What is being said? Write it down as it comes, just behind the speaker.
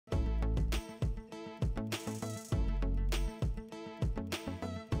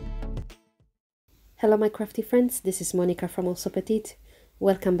Hello my crafty friends, this is Monica from Allsewpetite.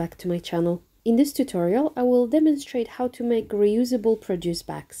 Welcome back to my channel. In this tutorial I will demonstrate how to make reusable produce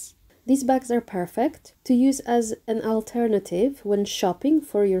bags. These bags are perfect to use as an alternative when shopping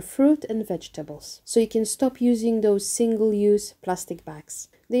for your fruit and vegetables, so you can stop using those single-use plastic bags.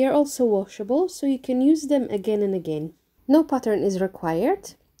 They are also washable, so you can use them again and again. No pattern is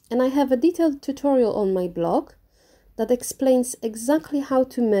required, and I have a detailed tutorial on my blog that explains exactly how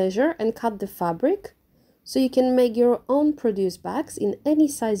to measure and cut the fabric, so you can make your own produce bags in any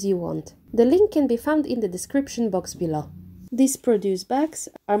size you want. The link can be found in the description box below. These produce bags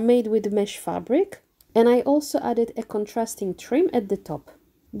are made with mesh fabric, and I also added a contrasting trim at the top.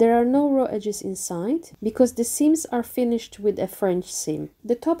 There are no raw edges inside because the seams are finished with a French seam.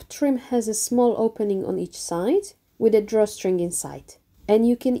 The top trim has a small opening on each side with a drawstring inside, and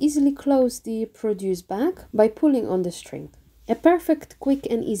you can easily close the produce bag by pulling on the string. A perfect, quick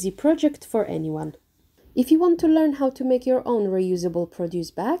and easy project for anyone. If you want to learn how to make your own reusable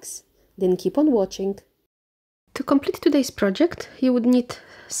produce bags, then keep on watching. To complete today's project, you would need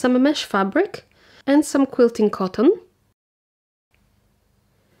some mesh fabric and some quilting cotton,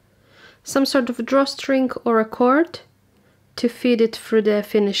 some sort of drawstring or a cord to feed it through the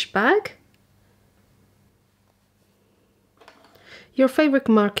finished bag, your favorite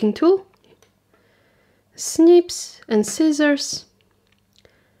marking tool, snips and scissors,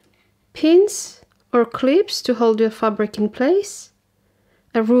 pins or clips to hold your fabric in place,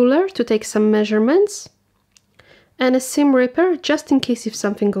 a ruler to take some measurements, and a seam ripper just in case if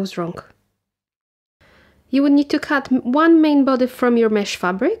something goes wrong. You would need to cut one main body from your mesh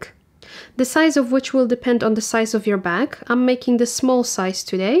fabric, the size of which will depend on the size of your bag. I'm making the small size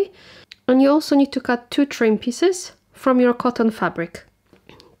today. And you also need to cut 2 trim pieces from your cotton fabric.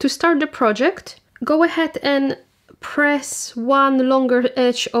 To start the project, go ahead and press one longer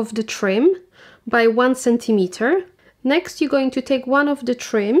edge of the trim by 1 centimeter. Next, you're going to take one of the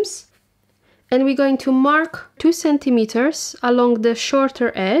trims and we're going to mark 2 centimeters along the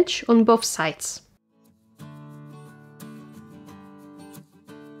shorter edge on both sides.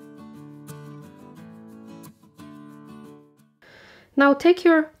 Now take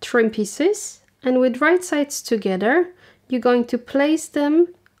your trim pieces and with right sides together, you're going to place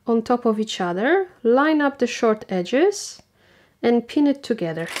them on top of each other, line up the short edges and pin it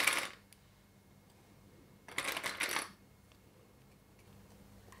together.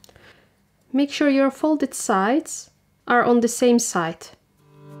 Make sure your folded sides are on the same side.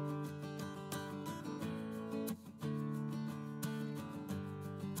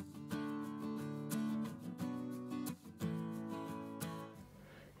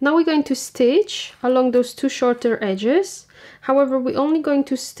 Now we're going to stitch along those 2 shorter edges. However, we're only going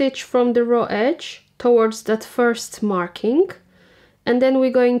to stitch from the raw edge towards that first marking, and then we're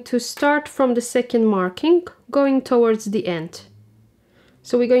going to start from the second marking going towards the end.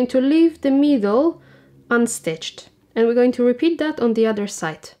 So we're going to leave the middle unstitched, and we're going to repeat that on the other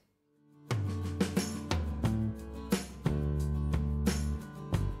side.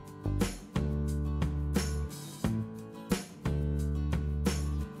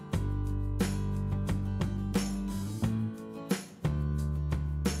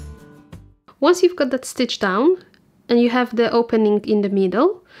 Once you've got that stitch down and you have the opening in the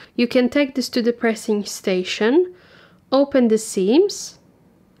middle, you can take this to the pressing station, open the seams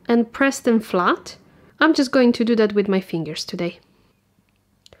and press them flat. I'm just going to do that with my fingers today.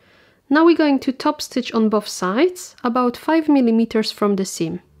 Now we're going to top stitch on both sides, about 5 millimeters from the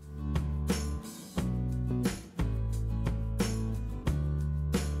seam.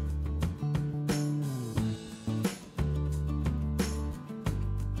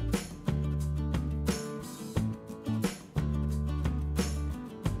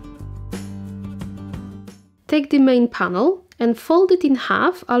 Take the main panel and fold it in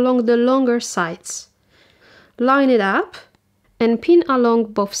half along the longer sides. Line it up and pin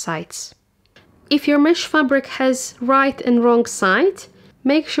along both sides. If your mesh fabric has right and wrong side,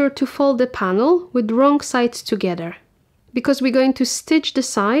 make sure to fold the panel with wrong sides together, because we're going to stitch the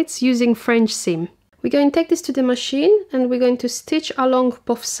sides using French seam. We're going to take this to the machine and we're going to stitch along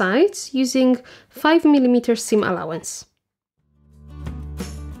both sides using 5 millimeter seam allowance.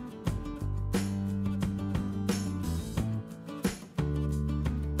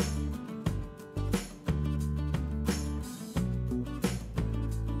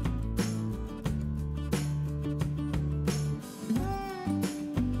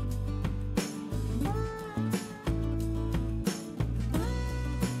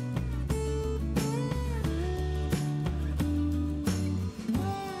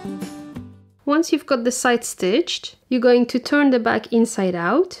 Once you've got the side stitched, you're going to turn the bag inside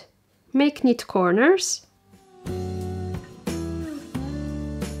out, Make neat corners.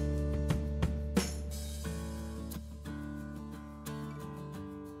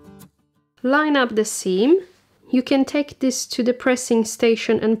 Line up the seam. You can take this to the pressing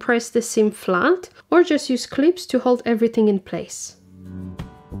station and press the seam flat, or just use clips to hold everything in place.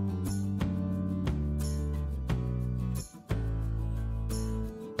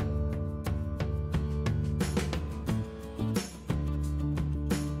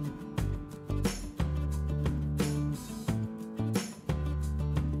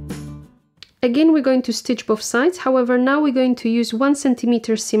 Again, we're going to stitch both sides, however now we're going to use 1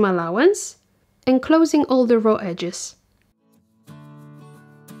 cm seam allowance, enclosing all the raw edges.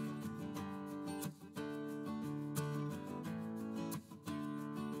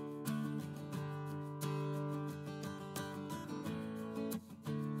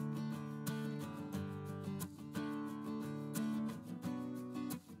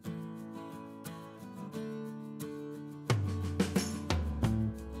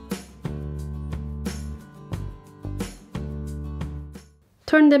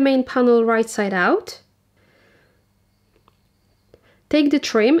 Turn the main panel right side out. Take the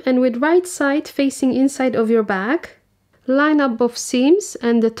trim and with right side facing inside of your bag, line up both seams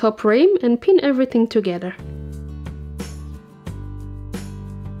and the top rim and pin everything together.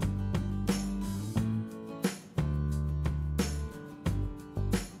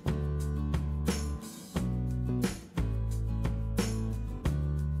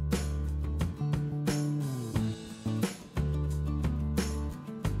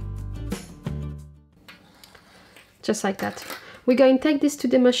 Just like that. We're going to take this to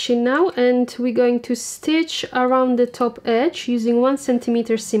the machine now and we're going to stitch around the top edge using 1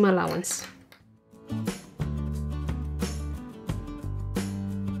 cm seam allowance.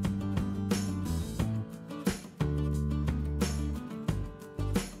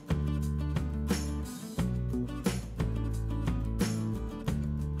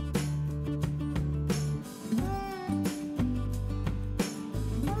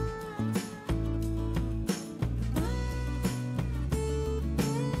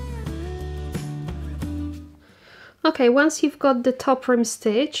 Okay, once you've got the top rim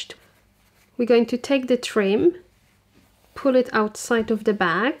stitched, we're going to take the trim, pull it outside of the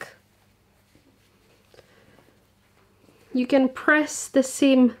bag. You can press the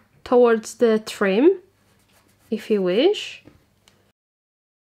seam towards the trim if you wish.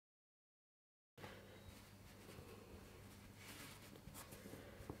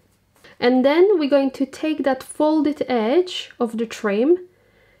 And then we're going to take that folded edge of the trim,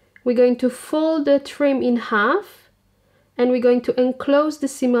 we're going to fold the trim in half, and we're going to enclose the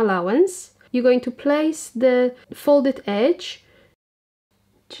seam allowance. You're going to place the folded edge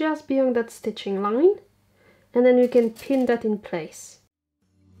just beyond that stitching line, and then you can pin that in place.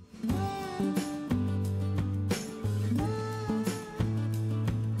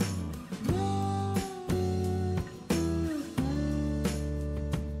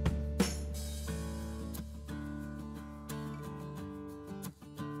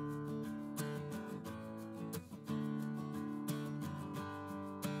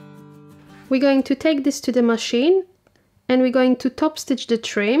 We're going to take this to the machine and we're going to top stitch the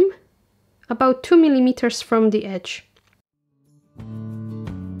trim about 2 mm from the edge.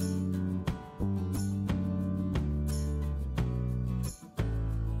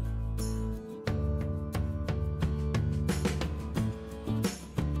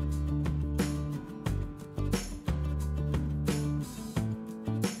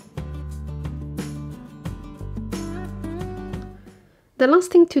 The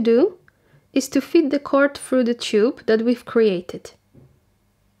last thing to do is to feed the cord through the tube that we've created.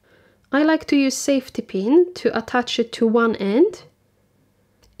 I like to use safety pin to attach it to one end,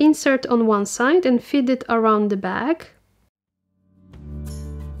 insert on one side and feed it around the bag.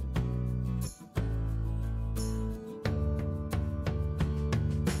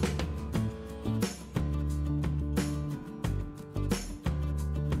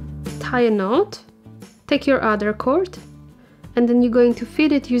 Tie a knot, take your other cord, and then you're going to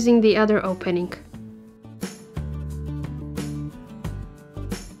feed it using the other opening.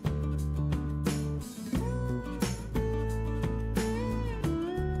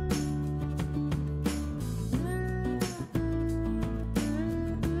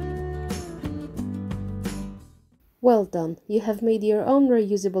 Well done, you have made your own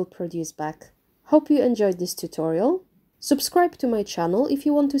reusable produce bag. Hope you enjoyed this tutorial. Subscribe to my channel if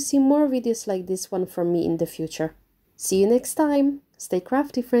you want to see more videos like this one from me in the future. See you next time. Stay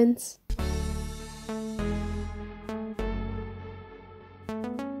crafty, friends.